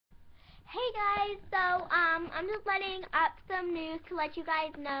Hi guys, so I'm just letting up some news to let you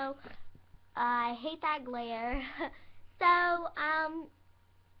guys know. I hate that glare. So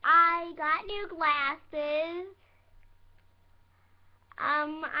I got new glasses.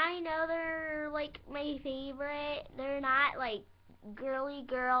 I know they're like my favorite. They're not like girly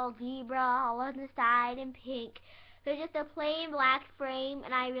girl zebra all on the side and pink. They're just a plain black frame,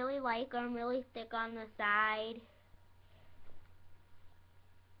 and I really like them. Really thick on the side.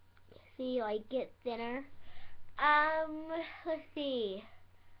 See, like get thinner. Let's see.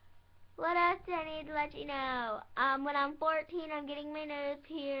 What else do I need to let you know? When I'm 14, I'm getting my nose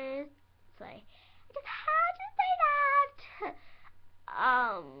pierced. Sorry, I just had to say that.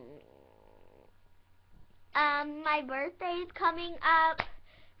 My birthday's coming up.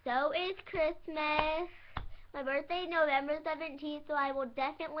 So is Christmas. My birthday is November 17th, so I will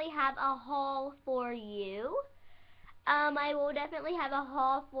definitely have a haul for you. I will definitely have a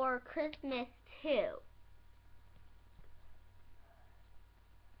haul for Christmas too.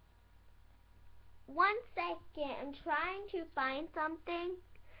 One second, I'm trying to find something,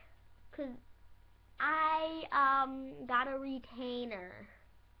 cause I got a retainer,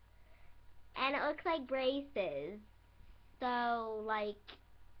 and it looks like braces. So like,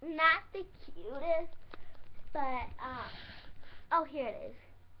 not the cutest, but oh, here it is.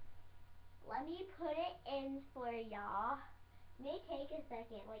 Let me put it in for y'all. It may take a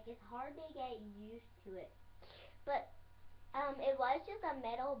second, like it's hard to get used to it. But it was just a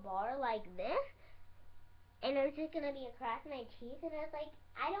metal bar like this, and it was just gonna be across my teeth, and I was like,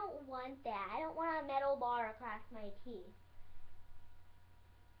 I don't want that. I don't want a metal bar across my teeth.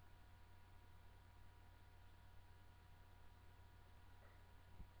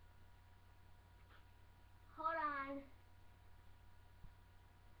 Hold on.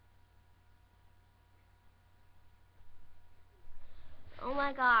 Oh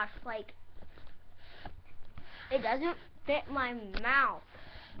my gosh, like, it doesn't fit my mouth.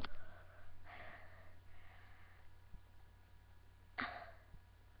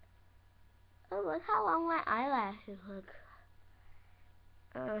 Oh, look how long my eyelashes look.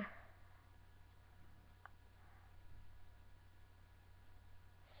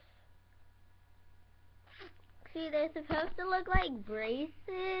 See, they're supposed to look like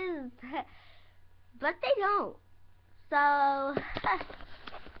braces, but they don't. So, I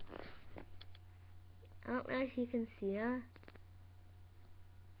don't know if you can see that.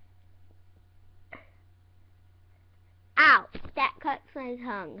 Ow! That cuts my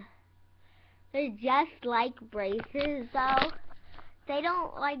tongue. They're just like braces, though. They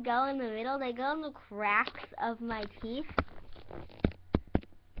don't like go in the middle. They go in the cracks of my teeth.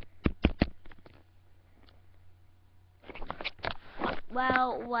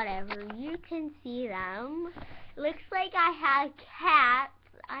 Well, whatever. You can see them. Looks like I have cats.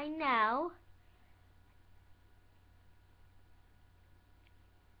 I know.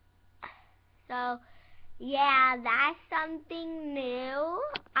 So, yeah, that's something new.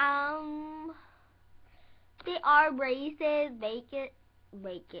 They are braces, basically,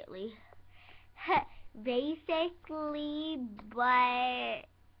 but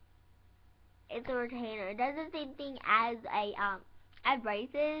it's a retainer. It does the same thing as as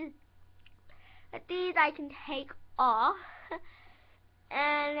braces. But these I can take off,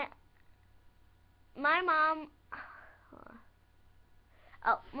 and my mom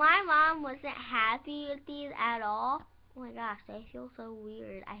wasn't happy with these at all. Oh my gosh, they feel so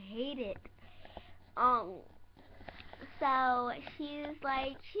weird. I hate it. So she's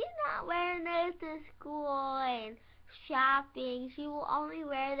like, she's not wearing those to school and shopping. She will only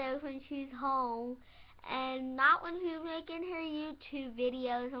wear those when she's home, and not when she's making her YouTube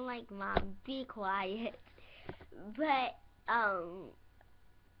videos. I'm like, Mom, be quiet. But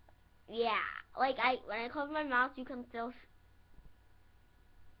yeah, like when I close my mouth, you can still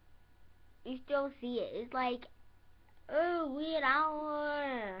see it. It's like, oh, weird, I don't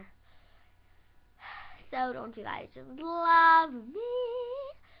wanna. So don't you guys just love me?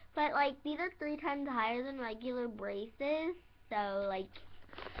 But like, these are 3 times higher than regular braces. So like,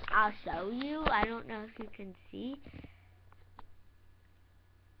 I'll show you. I don't know if you can see.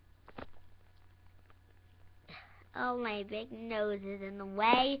 Oh, my big nose is in the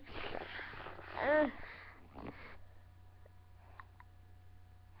way. Ugh.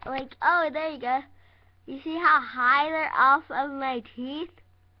 Like, oh, there you go. You see how high they're off of my teeth?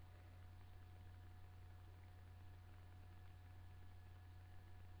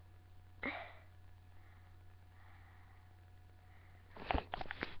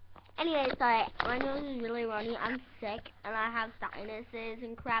 Anyway, sorry, my nose is really runny. I'm sick, and I have sinuses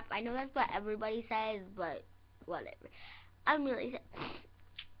and crap. I know that's what everybody says, but whatever. I'm really sick.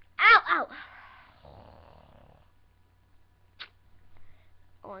 Ow, ow!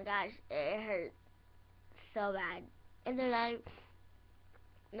 my gosh, it hurts so bad. And they're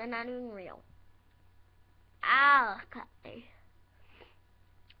not even real. Ow, cut me.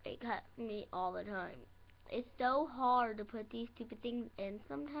 It cuts me all the time. It's so hard to put these stupid things in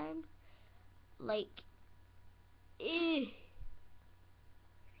sometimes. Like, ew.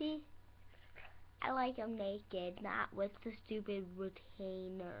 See? I like them naked, not with the stupid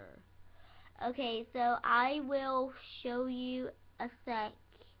retainer. Okay, so I will show you a sec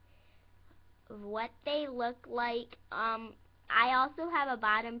of what they look like. I also have a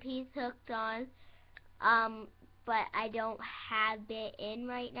bottom piece hooked on, but I don't have it in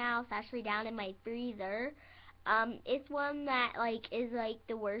right now. It's actually down in my freezer. It's one that is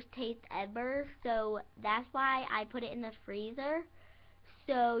the worst taste ever, so that's why I put it in the freezer.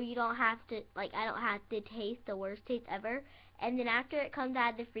 So you don't have to, I don't have to taste the worst taste ever. And then after it comes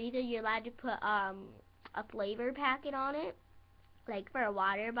out of the freezer, you're allowed to put a flavor packet on it, like for a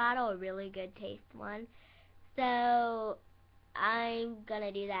water bottle, a really good taste one. So I'm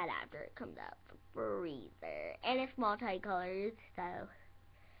gonna do that after it comes out of the freezer. And it's multicolors, so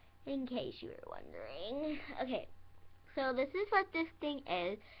in case you were wondering. Okay, so this is what this thing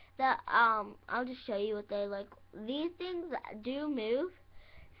is. I'll just show you what they look. These things do move.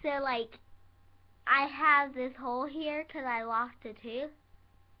 So I have this hole here because I lost a tooth.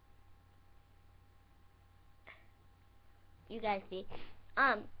 You guys see.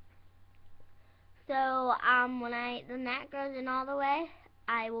 So when that goes in all the way,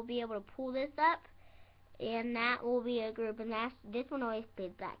 I will be able to pull this up, and that will be a group, and this one always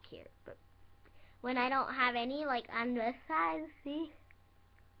stays back here. But when I don't have any, on this side, see?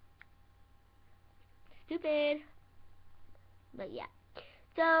 Stupid. But yeah.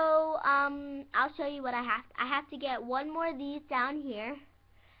 So, I'll show you what I have. I have to get one more of these down here.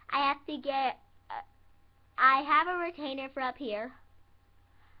 I have to get, I have a retainer for up here.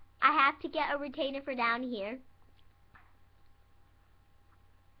 I have to get a retainer for down here.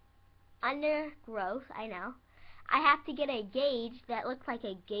 Gross, I know. I have to get a gauge that looks like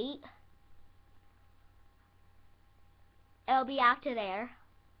a gate. It'll be after there.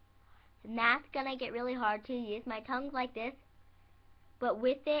 And that's gonna get really hard to use. My tongue's like this. But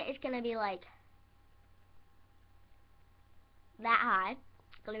with it, it's gonna be like that high.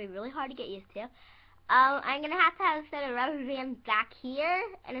 It's gonna be really hard to get used to. I'm gonna have to have a set of rubber bands back here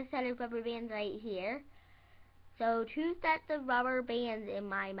and a set of rubber bands right here. So 2 sets of rubber bands in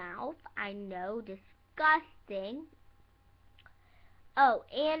my mouth. I know, disgusting. Oh,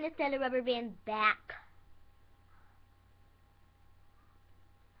 and a set of rubber bands back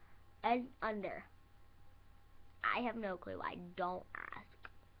and under. I have no clue. I don't ask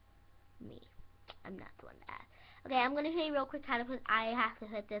me. I'm not the one to ask. Okay, I'm gonna show you real quick how to put. I have to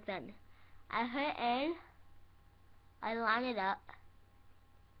put this in. I put it in. I line it up.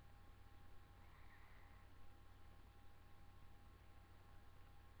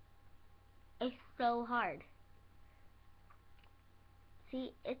 It's so hard.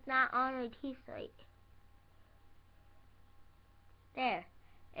 See, it's not on my teeth right. There.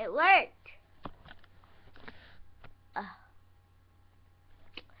 It worked.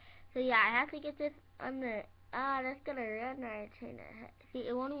 So yeah, I have to get this on the. That's gonna run our trainer. See,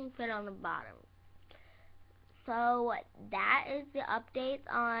 it won't even fit on the bottom. So that is the updates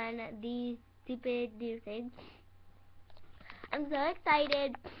on these stupid new things. I'm so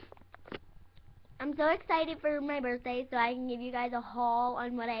excited. I'm so excited for my birthday, so I can give you guys a haul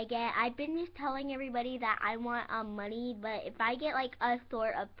on what I get. I've been just telling everybody that I want money, but if I get a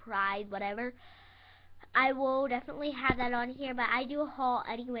sort of prize, whatever, I will definitely have that on here. But I do a haul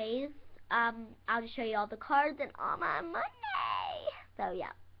anyways. I'll just show you all the cards and all my money. So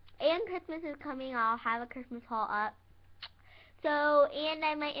yeah, and Christmas is coming. I'll have a Christmas haul up. So, and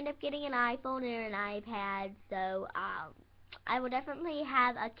I might end up getting an iPhone or an iPad. So I will definitely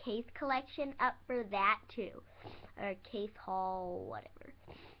have a case collection up for that too, or a case haul, whatever.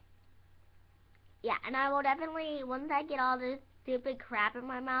 Yeah, and I will definitely, once I get all this stupid crap in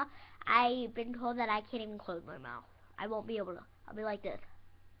my mouth, I've been told that I can't even close my mouth. I won't be able to. I'll be like this.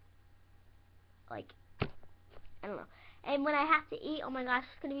 I don't know. And when I have to eat, oh my gosh,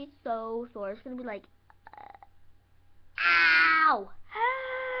 it's going to be so sore. It's going to be like, ow!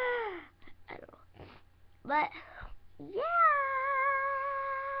 I don't know. But, yeah.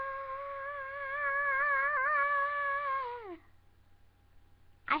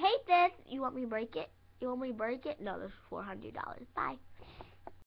 I hate this. You want me to break it? You want me to break it? No, this is $400. Bye.